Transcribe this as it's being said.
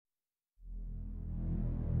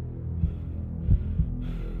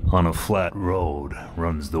On a flat road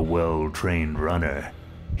runs the well-trained runner.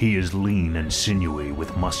 He is lean and sinewy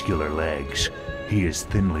with muscular legs. He is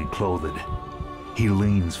thinly clothed. He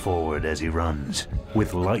leans forward as he runs,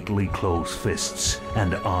 with lightly closed fists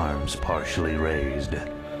and arms partially raised.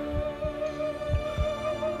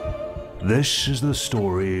 This is the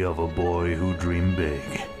story of a boy who dreamed big.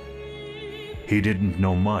 He didn't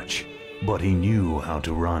know much, but he knew how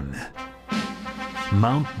to run.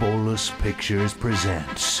 Mount Bolus Pictures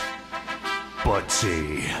presents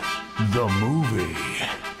Butzy, the movie.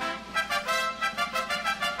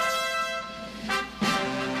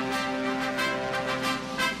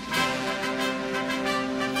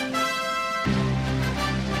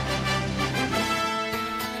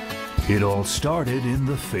 It all started in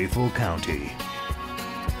the faithful county,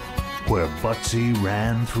 where Butzy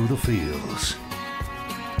ran through the fields.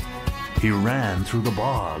 He ran through the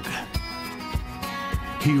bog.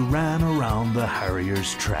 He ran around the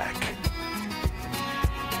harrier's track.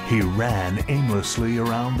 He ran aimlessly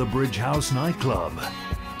around the Bridge House nightclub.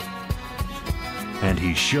 And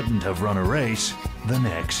he shouldn't have run a race the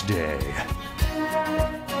next day.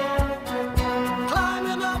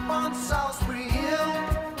 Climbing up on Salisbury Hill,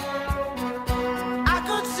 I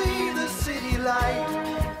could see the city light.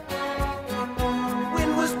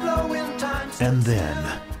 Wind was blowing time. And then,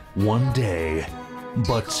 one day,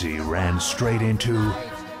 Butzy ran straight into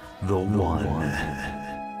the one.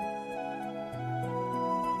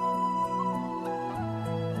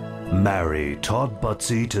 Mary taught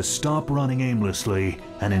Butzy to stop running aimlessly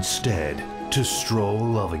and instead to stroll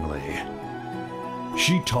lovingly.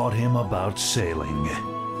 She taught him about sailing.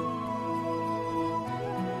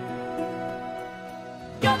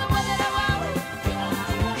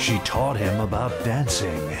 She taught him about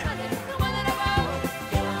dancing.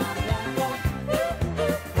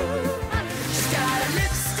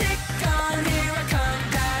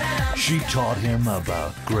 She taught him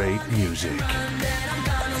about great music.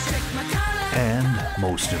 And,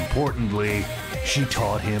 most importantly, she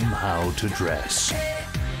taught him how to dress.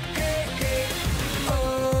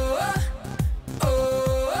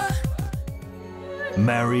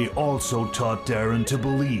 Mary also taught Darren to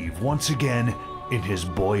believe once again in his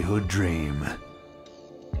boyhood dream.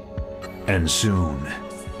 And soon,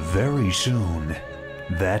 very soon,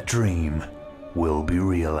 that dream will be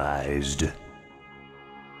realized.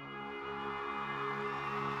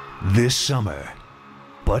 This summer,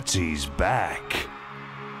 Butzy's back.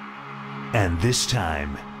 And this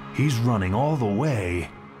time, he's running all the way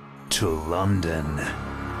to London.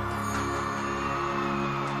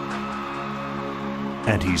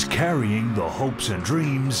 And he's carrying the hopes and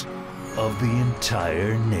dreams of the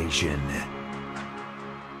entire nation.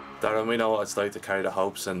 Darren, we know what it's like to carry the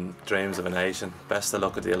hopes and dreams of a nation. Best of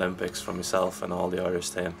luck at the Olympics for myself and all the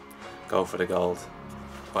Irish team. Go for the gold.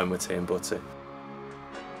 I'm with Team Butzy.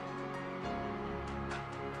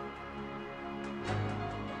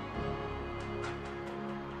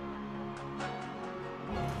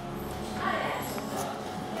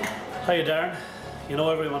 Hiya Darren, you know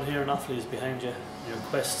everyone here in Offaly is behind you in your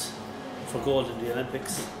quest for gold in the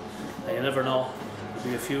Olympics. And you never know, there'll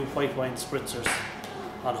be a few white wine spritzers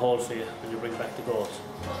on hold for you when you bring back the gold.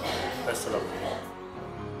 Best of luck.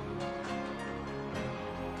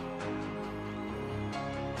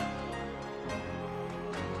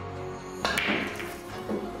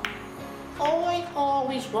 I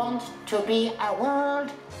always want to be a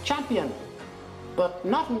world champion. But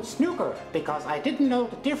not in snooker, because I didn't know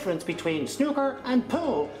the difference between snooker and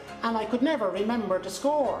pool, and I could never remember the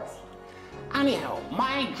scores. Anyhow,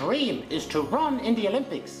 my dream is to run in the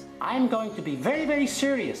Olympics. I'm going to be very, very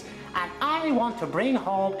serious, and I want to bring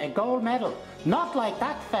home a gold medal, not like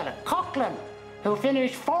that fella, Coughlin, who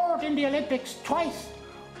finished fourth in the Olympics twice.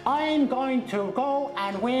 I'm going to go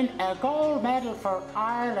and win a gold medal for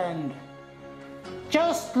Ireland.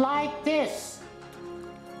 Just like this.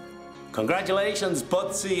 Congratulations,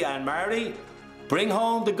 Butzy and Mary. Bring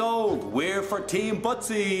home the gold. We're for Team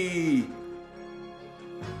Butzy.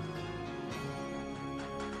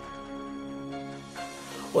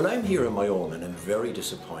 Well, I'm here on my own, and I'm very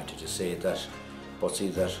disappointed to say that, Butzy,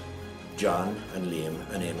 that John and Liam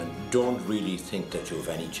and Eamon don't really think that you have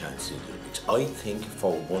any chance in the Olympics. I think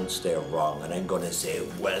for once they're wrong, and I'm going to say,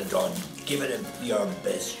 well done. Give it your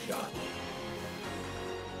best shot.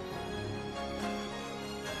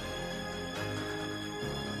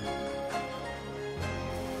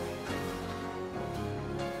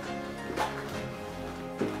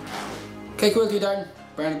 Cé bhfuil tú Darren,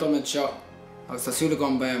 Brian Dummett seo, agus tásúla go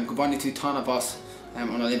bhainú tú tána bhas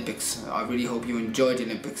on Olympics. I really hope you enjoyed the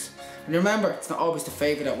Olympics. And remember, it's not always the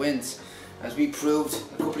favourite that wins. as we proved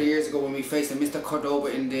a couple of years ago when we faced Mr. Cordoba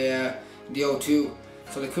in the O2.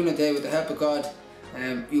 So the Kuna Day, with the help of God,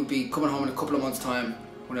 you'll be coming home in a couple of months' time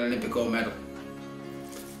with an Olympic gold medal.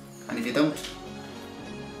 And if you don't,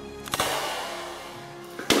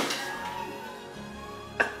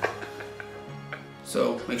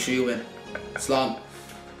 so make sure you win. Slán.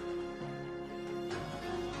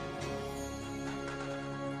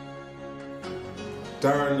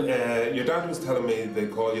 Darren, your dad was telling me they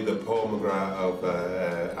call you the Paul McGrath of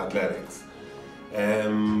athletics.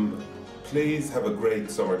 Please have a great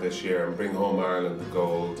summer this year and bring home Ireland the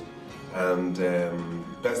gold. And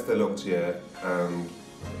best of luck to you. And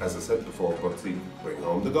as I said before, Butzy, bring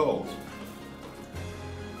home the gold.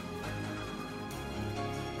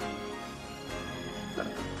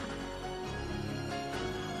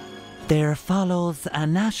 There follows a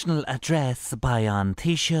national address by An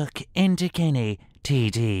Taoiseach Indigene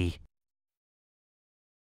TD.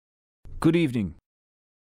 Good evening.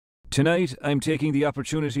 Tonight I'm taking the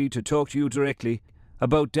opportunity to talk to you directly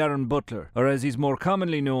about Darren Butler, or as he's more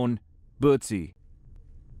commonly known, Butzy.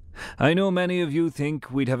 I know many of you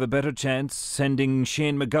think we'd have a better chance sending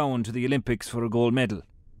Shane McGowan to the Olympics for a gold medal,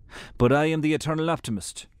 but I am the eternal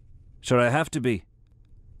optimist. Sure, I have to be.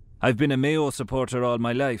 I've been a Mayo supporter all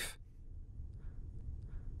my life.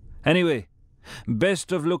 Anyway,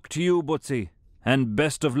 best of luck to you, Butzy, and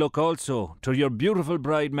best of luck also to your beautiful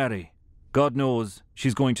bride, Mary. God knows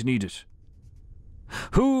she's going to need it.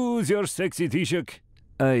 Who's your sexy Taoiseach?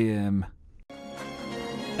 I am.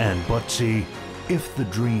 And Butzy, if the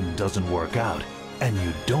dream doesn't work out and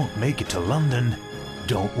you don't make it to London,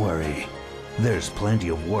 don't worry. There's plenty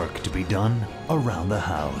of work to be done around the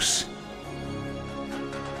house.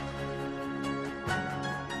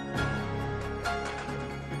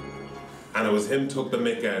 And it was him took the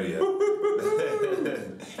mick out of you.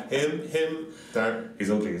 him, Darren. He's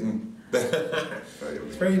ugly, isn't he?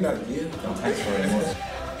 It's very nice of you. Thanks very much.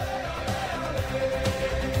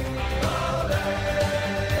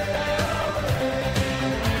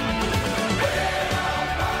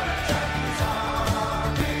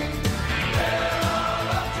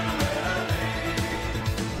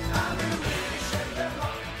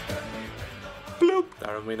 Bloop.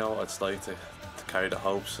 Darren, we know what it's like to carry the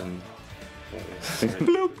hopes and...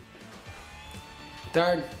 Bloop.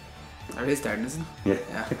 Darren. There it is Darren, isn't it?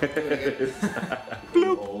 Yeah.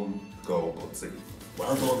 Bloop. Home go, Butzy.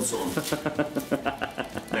 Well done, son.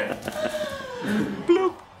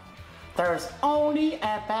 Bloop. There's only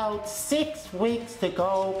about 6 weeks to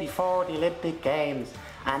go before the Olympic Games,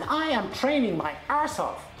 and I am training my arse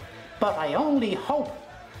off. But I only hope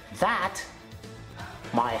that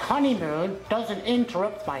my honeymoon doesn't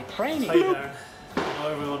interrupt my training. Hi Darren. I know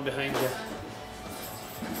everyone behind you.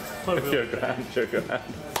 You're grand, you're grand.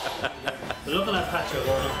 They're looking at Patrick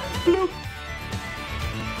going on. Bloop.